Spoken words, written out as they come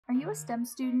Are you a STEM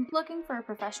student looking for a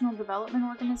professional development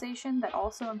organization that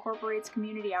also incorporates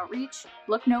community outreach?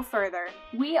 Look no further.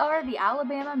 We are the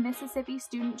Alabama-Mississippi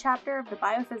Student Chapter of the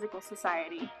Biophysical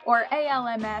Society, or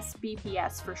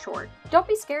ALMS-BPS for short. Don't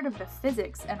be scared of the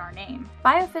physics in our name.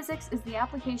 Biophysics is the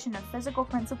application of physical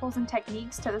principles and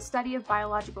techniques to the study of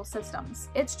biological systems.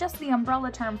 It's just the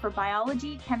umbrella term for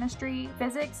biology, chemistry,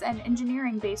 physics, and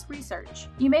engineering-based research.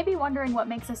 You may be wondering what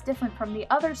makes us different from the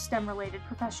other STEM-related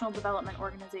professional development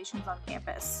organizations on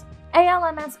campus.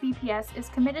 ALMS-BPS is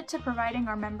committed to providing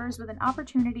our members with an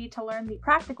opportunity to learn the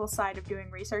practical side of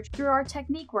doing research through our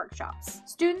technique workshops.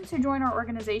 Students who join our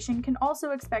organization can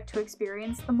also expect to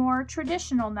experience the more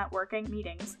traditional networking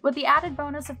meetings, with the added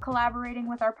bonus of collaborating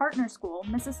with our partner school,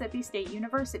 Mississippi State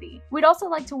University. We'd also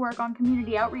like to work on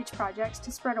community outreach projects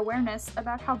to spread awareness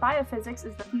about how biophysics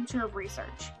is the future of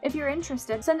research. If you're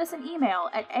interested, send us an email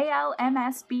at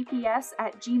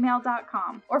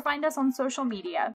almsbps@gmail.com or find us on social media.